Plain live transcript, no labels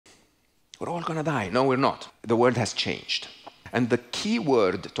We're all going to die. No, we're not. The world has changed. And the key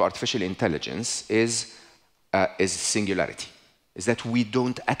word to artificial intelligence is singularity, is that we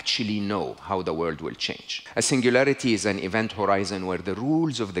don't actually know how the world will change. A singularity is an event horizon where the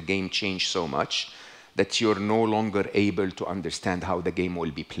rules of the game change so much that you're no longer able to understand how the game will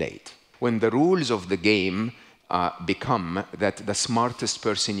be played. When the rules of the game become that the smartest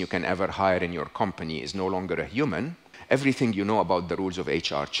person you can ever hire in your company is no longer a human, everything you know about the rules of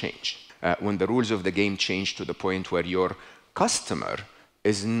HR change. When the rules of the game change to the point where your customer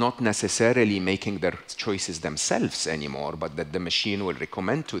is not necessarily making their choices themselves anymore, but that the machine will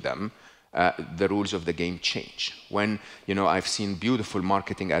recommend to them, the rules of the game change. When, I've seen beautiful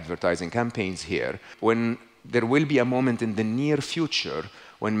marketing advertising campaigns here, when there will be a moment in the near future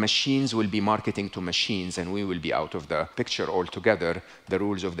when machines will be marketing to machines and we will be out of the picture altogether, the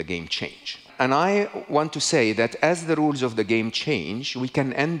rules of the game change. And I want to say that as the rules of the game change, we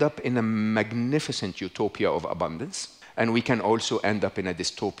can end up in a magnificent utopia of abundance, and we can also end up in a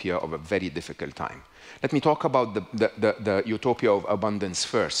dystopia of a very difficult time. Let me talk about the utopia of abundance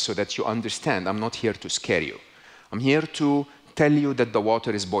first, so that you understand I'm not here to scare you. I'm here to tell you that the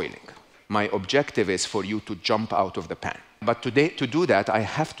water is boiling. My objective is for you to jump out of the pan. But today, to do that, I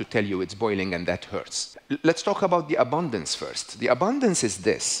have to tell you it's boiling, and that hurts. Let's talk about the abundance first. The abundance is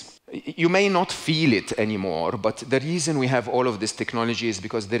this. You may not feel it anymore, but the reason we have all of this technology is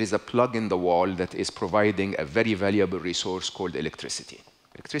because there is a plug in the wall that is providing a very valuable resource called electricity.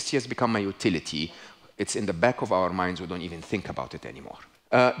 Electricity has become a utility. It's in the back of our minds. We don't even think about it anymore.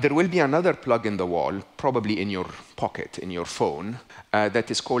 There will be another plug in the wall, probably in your pocket, in your phone,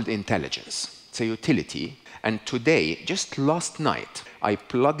 that is called intelligence. It's a utility. And today, just last night, I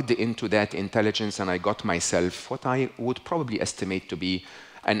plugged into that intelligence and I got myself what I would probably estimate to be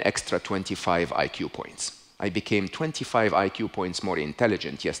an extra 25 IQ points. I became 25 IQ points more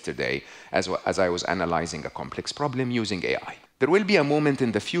intelligent yesterday as I was analyzing a complex problem using AI. There will be a moment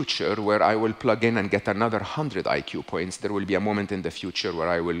in the future where I will plug in and get another 100 IQ points. There will be a moment in the future where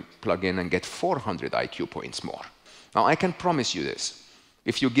I will plug in and get 400 IQ points more. Now, I can promise you this.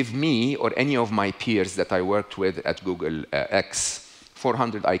 If you give me or any of my peers that I worked with at Google X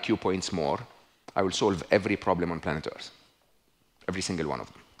 400 IQ points more, I will solve every problem on planet Earth. Every single one of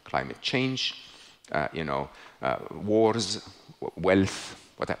them. Climate change, wars, wealth,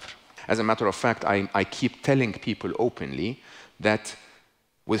 whatever. As a matter of fact, I keep telling people openly that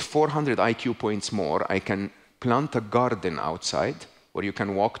with 400 IQ points more, I can plant a garden outside where you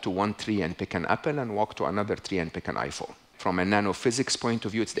can walk to one tree and pick an apple and walk to another tree and pick an iPhone. From a nanophysics point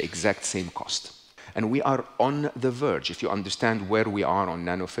of view, it's the exact same cost. And we are on the verge, if you understand where we are on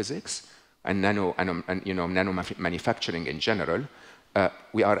nanophysics and nano manufacturing in general,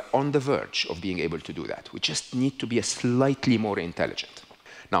 we are on the verge of being able to do that. We just need to be a slightly more intelligent.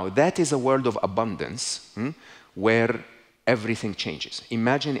 Now, that is a world of abundance where everything changes.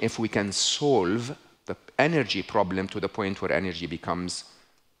 Imagine if we can solve the energy problem to the point where energy becomes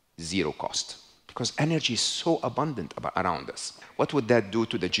zero cost. Because energy is so abundant around us. What would that do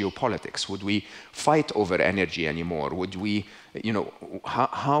to the geopolitics? Would we fight over energy anymore? Would we,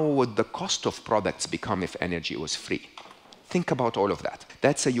 how would the cost of products become if energy was free? Think about all of that.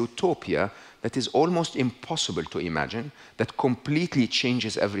 That's a utopia that is almost impossible to imagine, that completely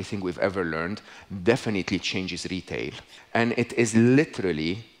changes everything we've ever learned, definitely changes retail, and it is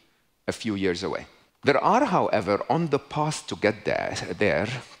literally a few years away. There are, however, on the path to get there,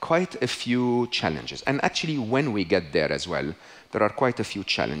 quite a few challenges. And actually, when we get there as well, there are quite a few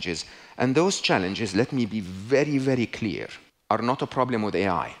challenges. And those challenges, let me be very, very clear, are not a problem with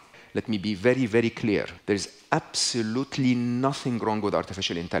AI. Let me be very, very clear. There is absolutely nothing wrong with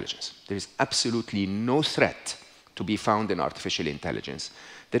artificial intelligence. There is absolutely no threat to be found in artificial intelligence.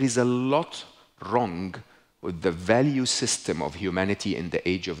 There is a lot wrong with the value system of humanity in the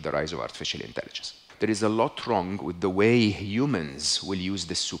age of the rise of artificial intelligence. There is a lot wrong with the way humans will use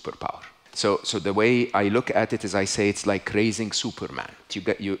this superpower. So the way I look at it is I say it's like raising Superman.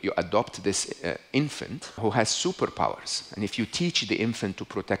 You adopt this infant who has superpowers. And if you teach the infant to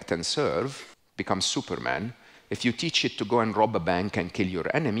protect and serve, it becomes Superman. If you teach it to go and rob a bank and kill your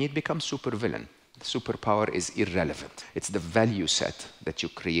enemy, it becomes supervillain. The superpower is irrelevant. It's the value set that you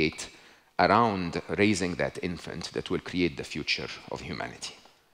create around raising that infant that will create the future of humanity.